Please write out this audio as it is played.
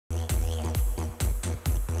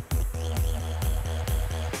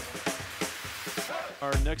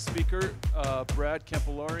Our next speaker, Brad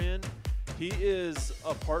Capeau-Laurion. He is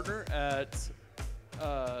a partner at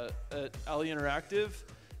Ali Interactive,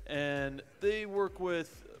 and they work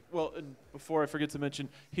with, well, and before I forget to mention,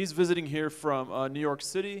 he's visiting here from New York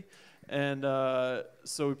City, and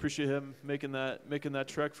so we appreciate him making that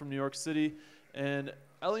trek from New York City. And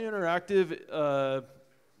Ali Interactive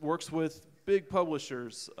works with big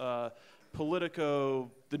publishers, Politico,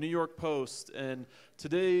 the New York Post, and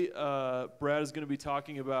today Brad is going to be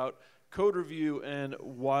talking about code review and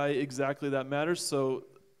why exactly that matters. So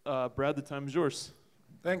Brad, the time is yours.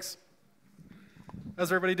 Thanks. How's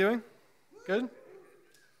everybody doing? Good?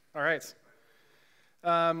 All right.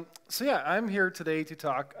 So yeah, I'm here today to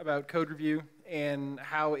talk about code review and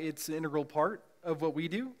how it's an integral part of what we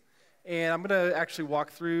do. And I'm going to actually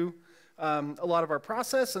walk through a lot of our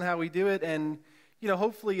process and how we do it, and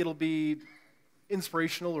hopefully it'll be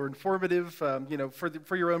inspirational or informative,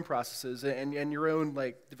 for your own processes and your own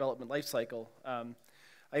development life cycle. I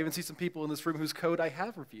even see some people in this room whose code I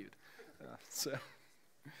have reviewed. So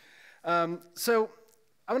I'm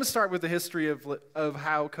going to start with the history of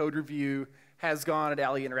how code review has gone at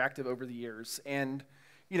Ali Interactive over the years, and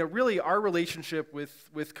really our relationship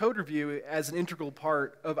with code review as an integral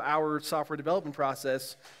part of our software development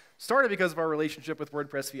process started because of our relationship with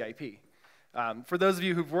WordPress VIP. For those of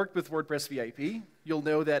you who've worked with WordPress VIP, you'll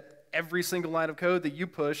know that every single line of code that you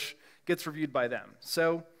push gets reviewed by them.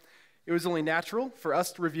 So it was only natural for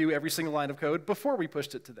us to review every single line of code before we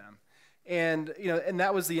pushed it to them. And and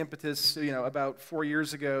that was the impetus, about 4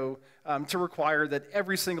 years ago, to require that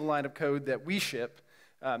every single line of code that we ship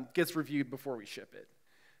gets reviewed before we ship it.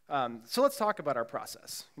 So let's talk about our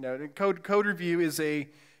process. Code review is a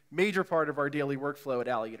major part of our daily workflow at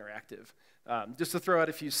Ali Interactive. Just to throw out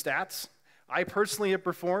a few stats, I personally have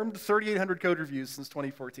performed 3,800 code reviews since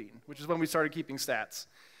 2014, which is when we started keeping stats.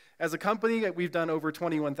 As a company, we've done over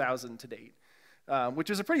 21,000 to date, which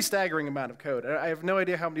is a pretty staggering amount of code. I have no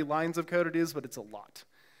idea how many lines of code it is, but it's a lot.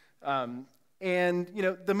 And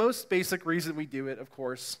the most basic reason we do it, of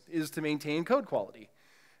course, is to maintain code quality.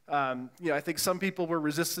 I think some people were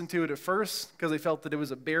resistant to it at first because they felt that it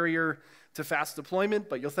was a barrier to fast deployment,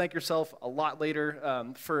 but you'll thank yourself a lot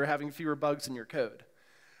later for having fewer bugs in your code.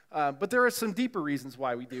 But there are some deeper reasons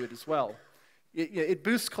why we do it as well. It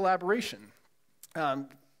boosts collaboration.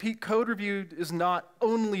 Code review is not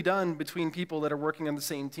only done between people that are working on the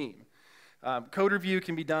same team. Code review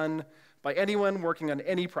can be done by anyone working on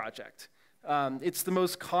any project. It's the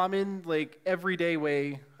most common, everyday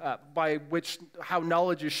way by which how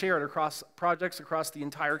knowledge is shared across projects across the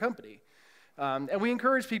entire company. And we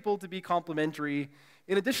encourage people to be complementary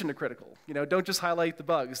in addition to critical. Don't just highlight the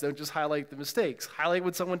bugs, don't just highlight the mistakes. Highlight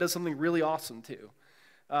when someone does something really awesome too.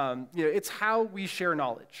 It's how we share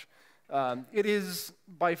knowledge. It is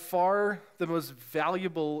by far the most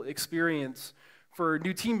valuable experience for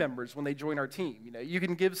new team members when they join our team. You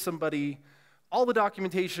can give somebody all the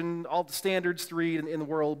documentation, all the standards to read in the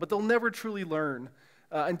world, but they'll never truly learn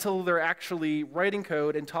until they're actually writing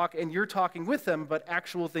code and you're talking with them about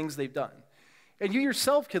actual things they've done. And you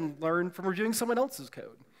yourself can learn from reviewing someone else's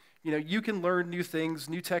code. You can learn new things,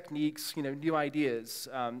 new techniques, new ideas.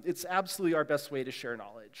 It's absolutely our best way to share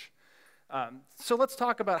knowledge. So let's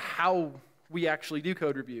talk about how we actually do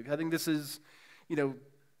code review. I think this is,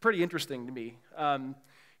 pretty interesting to me.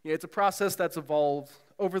 It's a process that's evolved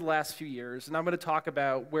over the last few years, and I'm going to talk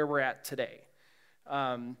about where we're at today.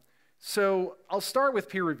 So I'll start with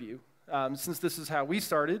peer review, since this is how we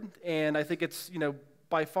started, and I think it's,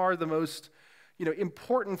 by far the most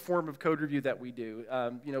important form of code review that we do,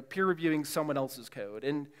 peer reviewing someone else's code.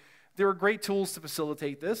 And there are great tools to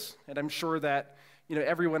facilitate this, and I'm sure that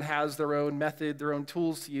everyone has their own method, their own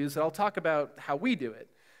tools to use, and I'll talk about how we do it.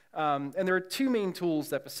 And there are two main tools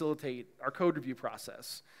that facilitate our code review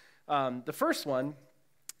process. The first one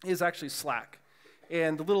is actually Slack.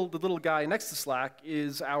 And the little guy next to Slack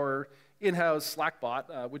is our in-house Slack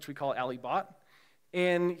bot, which we call AliBot.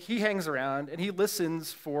 And he hangs around and he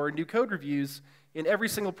listens for new code reviews in every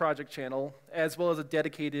single project channel, as well as a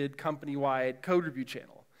dedicated company-wide code review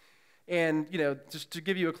channel. And just to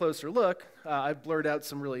give you a closer look, I've blurred out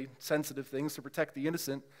some really sensitive things to protect the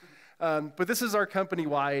innocent. But this is our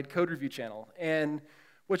company-wide code review channel. And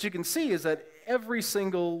what you can see is that every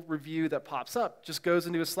single review that pops up just goes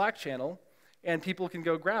into a Slack channel, and people can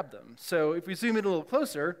go grab them. So if we zoom in a little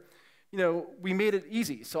closer, we made it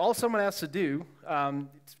easy. So all someone has to do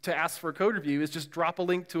to ask for a code review is just drop a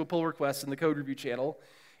link to a pull request in the code review channel,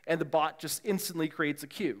 and the bot just instantly creates a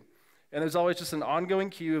queue. And there's always just an ongoing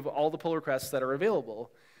queue of all the pull requests that are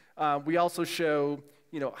available. We also show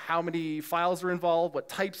how many files are involved, what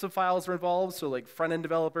types of files are involved, so like front-end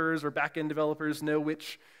developers or back-end developers know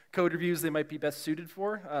which code reviews they might be best suited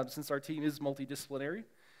for, since our team is multidisciplinary.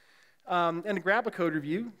 And to grab a code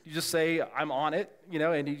review, you just say, I'm on it,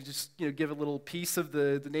 and you just give a little piece of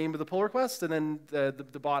the name of the pull request, and then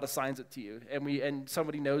the bot assigns it to you, and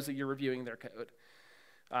somebody knows that you're reviewing their code.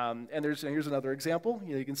 And here's another example.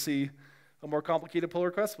 You can see a more complicated pull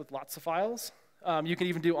request with lots of files. You can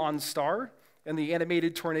even do on star, and the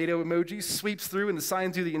animated tornado emoji sweeps through and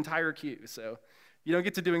assigns you the entire queue. So you don't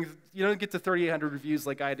get to 3,800 reviews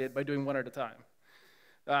like I did by doing one at a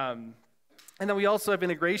time. And then we also have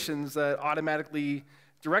integrations that automatically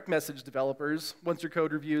direct message developers once your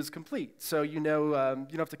code review is complete. So you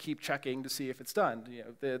don't have to keep checking to see if it's done.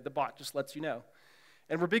 The bot just lets you know.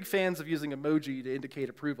 And we're big fans of using emoji to indicate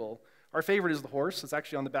approval. Our favorite is the horse. It's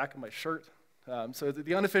actually on the back of my shirt. So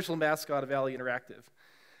the unofficial mascot of Valley Interactive.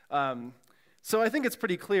 So I think it's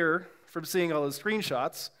pretty clear from seeing all those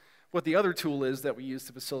screenshots what the other tool is that we use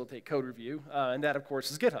to facilitate code review, and that, of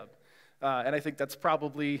course, is Github. And I think that's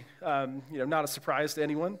probably not a surprise to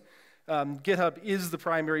anyone. GitHub is the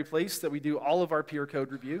primary place that we do all of our peer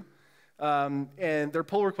code review. And their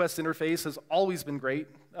pull request interface has always been great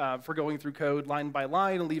for going through code line by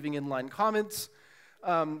line and leaving inline comments.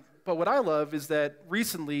 But what I love is that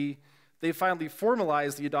recently they finally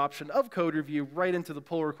formalized the adoption of code review right into the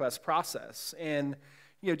pull request process. And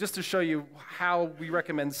just to show you how we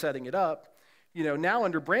recommend setting it up, now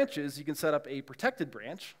under branches, you can set up a protected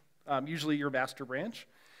branch, usually your master branch,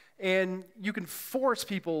 and you can force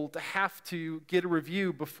people to have to get a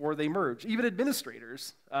review before they merge, even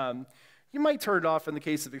administrators. You might turn it off in the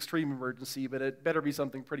case of extreme emergency, but it better be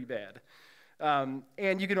something pretty bad.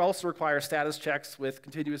 And you can also require status checks with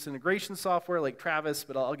continuous integration software like Travis,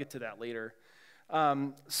 but I'll get to that later.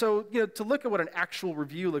 So to look at what an actual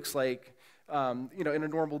review looks like, in a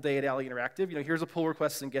normal day at Valley Interactive, here's a pull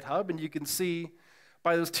request in GitHub, and you can see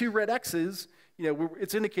by those two red X's,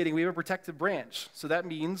 it's indicating we have a protected branch. So that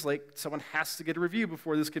means someone has to get a review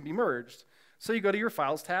before this can be merged. So you go to your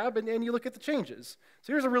Files tab, and you look at the changes.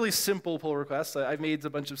 So here's a really simple pull request. I've made a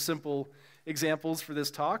bunch of simple examples for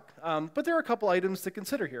this talk, but there are a couple items to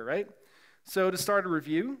consider here, right? So to start a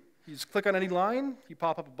review, you just click on any line, you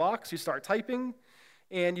pop up a box, you start typing,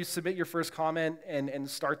 and you submit your first comment and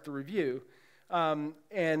start the review.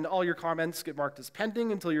 And all your comments get marked as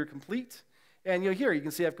pending until you're complete. And here you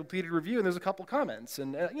can see I've completed a review, and there's a couple comments.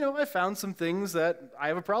 And I found some things that I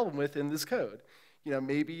have a problem with in this code.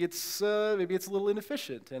 Maybe it's a little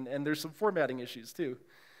inefficient, and there's some formatting issues too.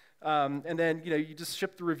 And then you just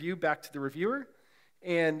ship the review back to the reviewer.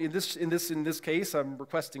 And in this case, I'm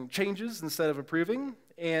requesting changes instead of approving.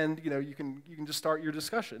 And you can just start your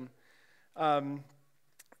discussion.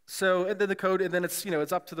 So and then the code, and then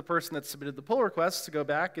it's up to the person that submitted the pull request to go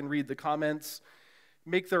back and read the comments,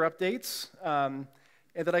 make their updates, and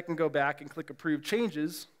then I can go back and click approve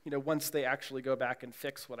changes, once they actually go back and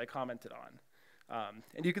fix what I commented on.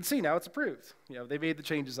 And you can see now it's approved. They made the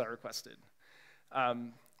changes I requested.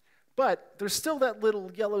 But there's still that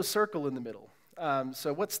little yellow circle in the middle.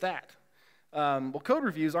 So what's that? Well, code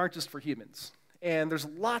reviews aren't just for humans. And there's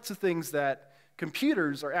lots of things that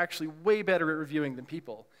computers are actually way better at reviewing than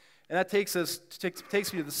people. And that takes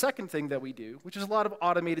me to the second thing that we do, which is a lot of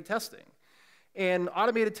automated testing. And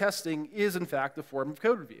automated testing is, in fact, a form of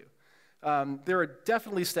code review. There are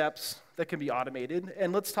definitely steps that can be automated,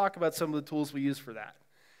 and let's talk about some of the tools we use for that.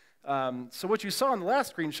 So what you saw in the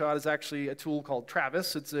last screenshot is actually a tool called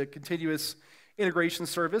Travis. It's a continuous integration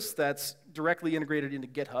service that's directly integrated into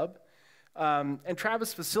GitHub. And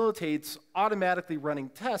Travis facilitates automatically running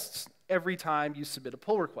tests every time you submit a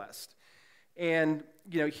pull request. And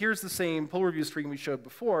here's the same pull review screen we showed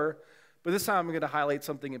before, but this time I'm going to highlight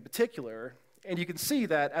something in particular. And you can see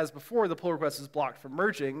that, as before, the pull request is blocked from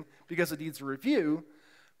merging because it needs a review,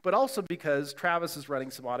 but also because Travis is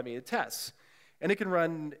running some automated tests. And it can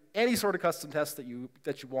run any sort of custom test that you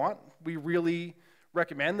want. We really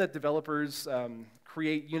recommend that developers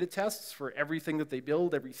create unit tests for everything that they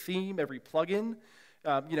build, every theme, every plugin,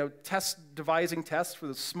 devising tests for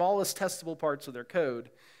the smallest testable parts of their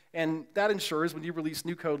code. And that ensures when you release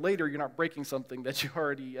new code later, you're not breaking something that you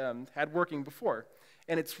already had working before.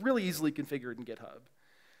 And it's really easily configured in GitHub.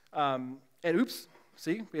 And oops,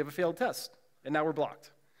 see, we have a failed test, and now we're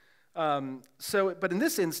blocked. But in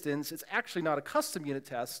this instance, it's actually not a custom unit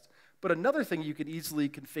test, but another thing you can easily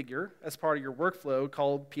configure as part of your workflow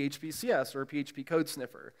called PHP-CS or Php Code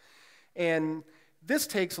Sniffer. And this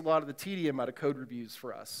takes a lot of the tedium out of code reviews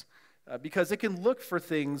for us because it can look for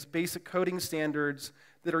things, basic coding standards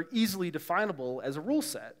that are easily definable as a rule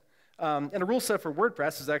set. And a rule set for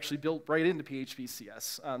WordPress is actually built right into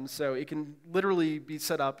PHP-CS. So it can literally be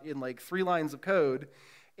set up in like 3 lines of code,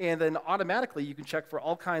 and then automatically you can check for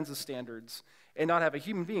all kinds of standards and not have a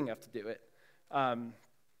human being have to do it,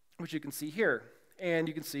 which you can see here. And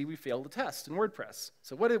you can see we failed a test in WordPress.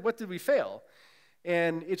 So what did we fail?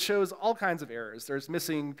 And it shows all kinds of errors. There's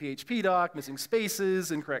missing PHP doc, missing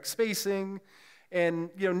spaces, incorrect spacing. And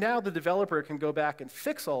now the developer can go back and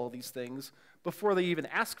fix all of these things before they even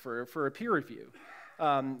ask for a peer review.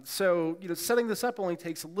 So setting this up only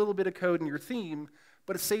takes a little bit of code in your theme,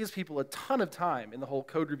 but it saves people a ton of time in the whole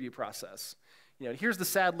code review process. Here's the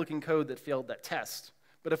sad-looking code that failed that test.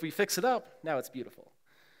 But if we fix it up, now it's beautiful.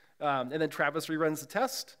 And then Travis reruns the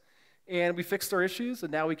test, and we fixed our issues,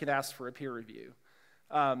 and now we can ask for a peer review.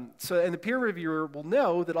 And the peer reviewer will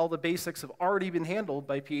know that all the basics have already been handled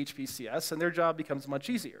by PHP-CS, and their job becomes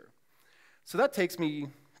much easier. So that takes me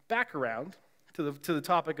back around to the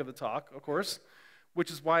topic of the talk, of course,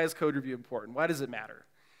 which is why is code review important? Why does it matter?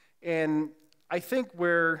 And I think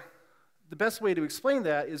where the best way to explain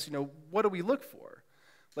that is, what do we look for?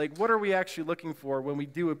 Like, what are we actually looking for when we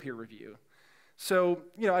do a peer review? So,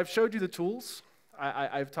 I've showed you the tools.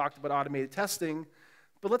 I've talked about automated testing.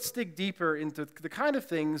 But let's dig deeper into the kind of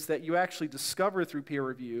things that you actually discover through peer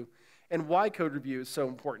review and why code review is so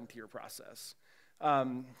important to your process.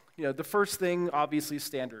 The first thing, obviously, is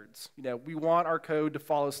standards. We want our code to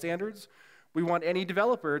follow standards. We want any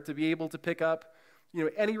developer to be able to pick up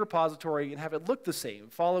any repository and have it look the same,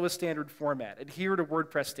 follow a standard format, adhere to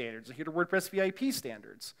WordPress standards, adhere to WordPress VIP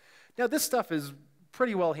standards. Now, this stuff is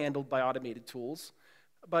pretty well handled by automated tools,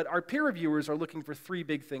 but our peer reviewers are looking for 3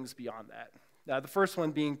 big things beyond that. Now, the first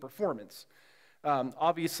one being performance.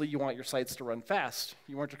 Obviously, you want your sites to run fast.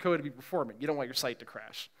 You want your code to be performant. You don't want your site to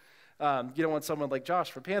crash. You don't want someone like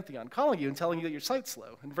Josh from Pantheon calling you and telling you that your site's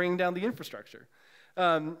slow and bringing down the infrastructure.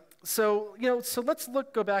 So let's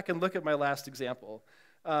go back and look at my last example.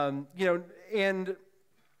 And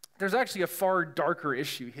there's actually a far darker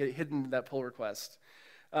issue hidden in that pull request.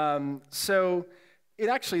 So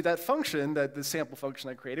that function, the sample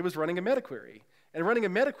function I created, was running a meta query. And running a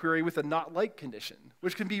meta query with a not like condition,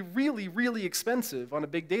 which can be really, really expensive on a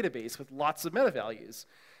big database with lots of meta values.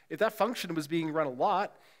 If that function was being run a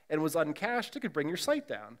lot and was uncached, it could bring your site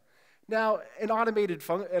down. Now, an automated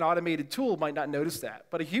tool might not notice that,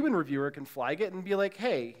 but a human reviewer can flag it and be like,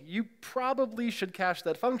 hey, you probably should cache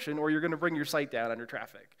that function or you're going to bring your site down under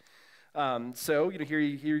traffic. Here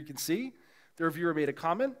you can see the reviewer made a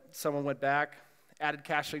comment, someone went back, added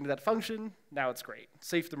caching to that function, now it's great,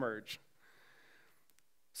 safe to merge.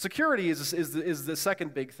 Security is the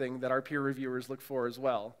second big thing that our peer reviewers look for as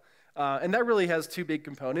well. And that really has 2 big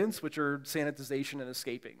components, which are sanitization and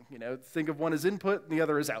escaping. Think of one as input and the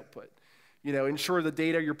other as output. Ensure the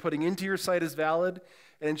data you're putting into your site is valid,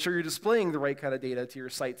 and ensure you're displaying the right kind of data to your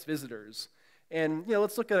site's visitors. And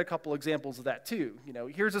let's look at a couple examples of that too.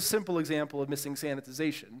 Here's a simple example of missing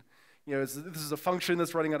sanitization. This is a function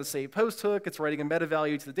that's running on a save post hook. It's writing a meta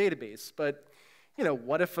value to the database, but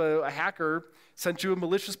what if a hacker sent you a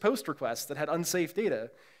malicious post request that had unsafe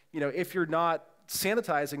data? If you're not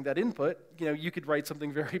sanitizing that input, you could write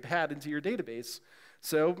something very bad into your database.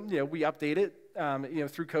 So, we update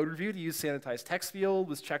it, through code review to use sanitized text field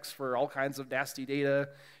with checks for all kinds of nasty data,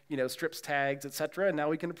 strips, tags, etc. And now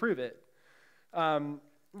we can approve it. And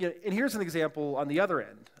here's an example on the other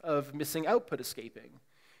end of missing output escaping.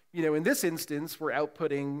 In this instance, we're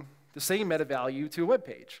outputting the same meta value to a web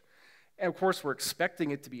page. And of course, we're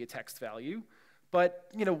expecting it to be a text value.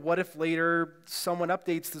 But what if later someone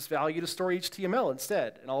updates this value to store HTML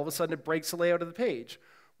instead, and all of a sudden it breaks the layout of the page?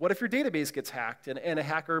 What if your database gets hacked and a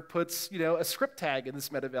hacker puts a script tag in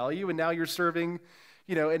this meta value, and now you're serving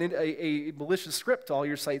a malicious script to all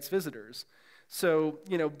your site's visitors? So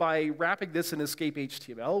by wrapping this in escape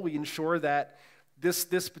HTML, we ensure that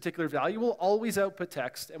this particular value will always output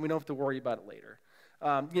text, and we don't have to worry about it later.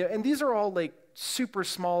 And these are all like super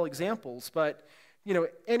small examples, but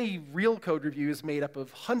any real code review is made up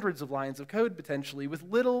of hundreds of lines of code potentially with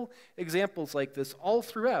little examples like this all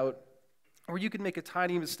throughout where you can make a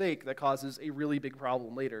tiny mistake that causes a really big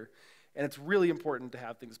problem later. And it's really important to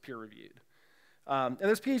have things peer reviewed. And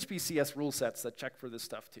there's PHP-CS rule sets that check for this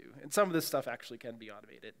stuff too. And some of this stuff actually can be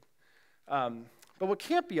automated. But what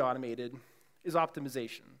can't be automated is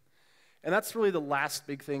optimization. And that's really the last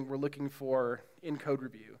big thing we're looking for in code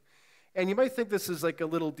review. And you might think this is like a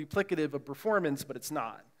little duplicative of performance, but it's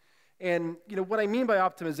not. And what I mean by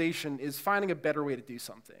optimization is finding a better way to do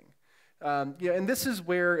something. And this is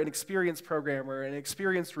where an experienced programmer, an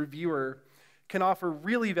experienced reviewer can offer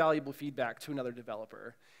really valuable feedback to another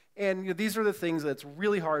developer. And these are the things that's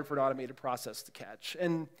really hard for an automated process to catch.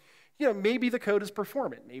 And maybe the code is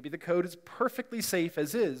performant, maybe the code is perfectly safe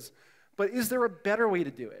as is, but is there a better way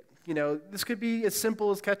to do it? This could be as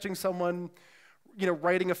simple as catching someone,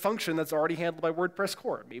 writing a function that's already handled by WordPress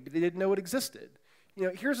Core. Maybe they didn't know it existed.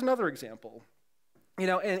 Here's another example.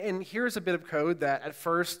 And here's a bit of code that at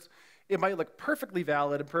first it might look perfectly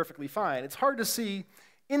valid and perfectly fine. It's hard to see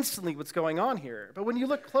instantly what's going on here. But when you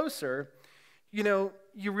look closer, you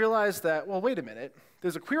realize that, well, wait a minute,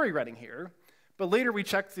 there's a query running here, but later we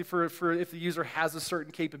check for if the user has a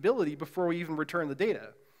certain capability before we even return the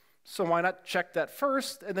data. So why not check that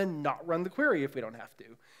first and then not run the query if we don't have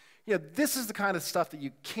to? This is the kind of stuff that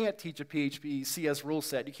you can't teach a PHP CS rule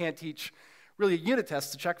set. You can't teach really a unit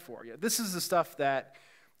test to check for. This is the stuff that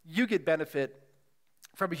you get benefit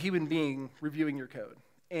from a human being reviewing your code.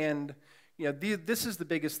 And this is the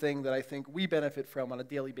biggest thing that I think we benefit from on a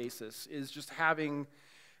daily basis, is just having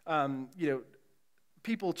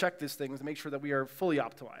people check these things and make sure that we are fully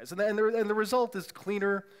optimized. And the result is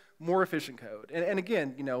cleaner, more efficient code. And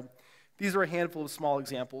again, these are a handful of small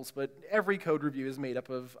examples, but every code review is made up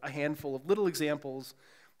of a handful of little examples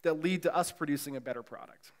that lead to us producing a better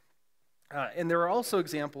product. And there are also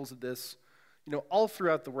examples of this, all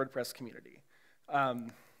throughout the WordPress community.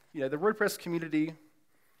 The WordPress community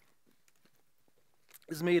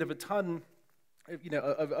is made of a ton,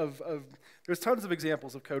 there's tons of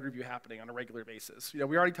examples of code review happening on a regular basis. We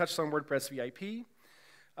already touched on WordPress VIP,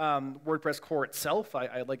 WordPress Core itself.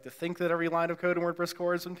 I like to think that every line of code in WordPress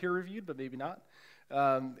Core has been peer reviewed, but maybe not.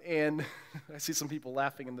 And I see some people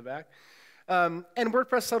laughing in the back. And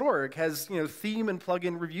WordPress.org has theme and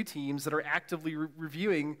plugin review teams that are actively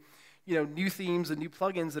reviewing new themes and new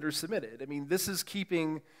plugins that are submitted. I mean, this is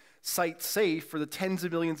keeping sites safe for the tens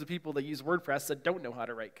of millions of people that use WordPress that don't know how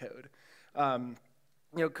to write code.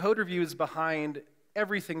 Code review is behind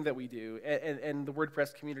everything that we do, and the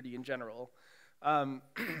WordPress community in general.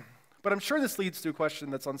 But I'm sure this leads to a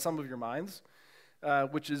question that's on some of your minds,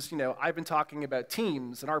 which is, I've been talking about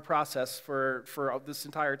teams and our process for this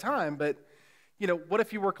entire time, but what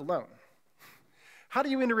if you work alone? How do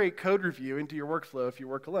you integrate code review into your workflow if you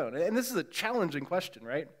work alone? And this is a challenging question,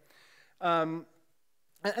 right? And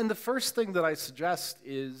the first thing that I suggest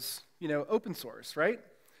is, open source, right?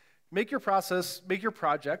 Make your process, make your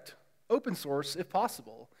project open source if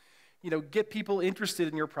possible. Get people interested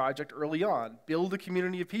in your project early on. Build a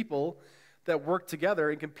community of people that work together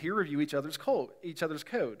and can peer review each other's code.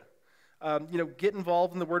 Get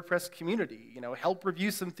involved in the WordPress community. Help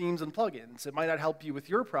review some themes and plugins. It might not help you with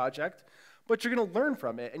your project, but you're going to learn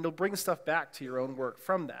from it, and you'll bring stuff back to your own work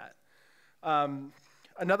from that.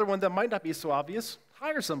 Another one that might not be so obvious: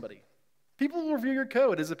 hire somebody. People will review your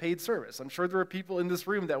code as a paid service. I'm sure there are people in this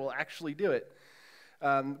room that will actually do it.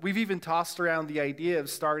 We've even tossed around the idea of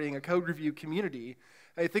starting a code review community.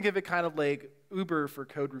 I think of it kind of like Uber for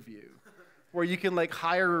code review, where you can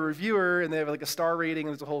hire a reviewer and they have a star rating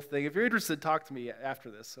and there's a whole thing. If you're interested, talk to me after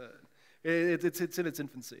this. It's in its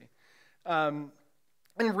infancy. And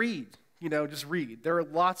read, just read. There are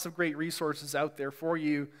lots of great resources out there for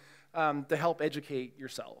you to help educate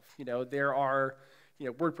yourself. There are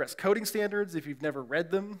WordPress coding standards. If you've never read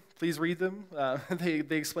them, please read them. They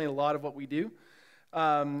explain a lot of what we do. There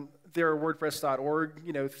are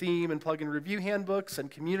WordPress.org, theme and plugin review handbooks and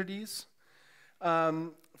communities.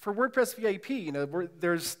 For WordPress VIP,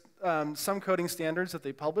 there's some coding standards that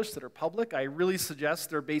they publish that are public. I really suggest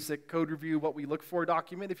their basic code review, what we look for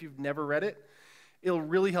document if you've never read it. It'll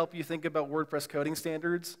really help you think about WordPress coding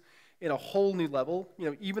standards in a whole new level.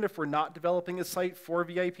 Even if we're not developing a site for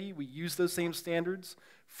VIP, we use those same standards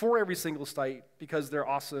for every single site because they're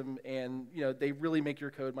awesome and they really make your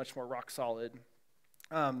code much more rock solid.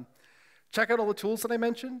 Check out all the tools that I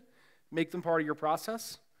mentioned. Make them part of your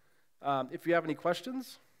process. If you have any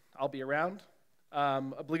questions, I'll be around.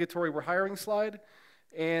 Obligatory we're hiring slide,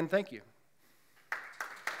 and thank you.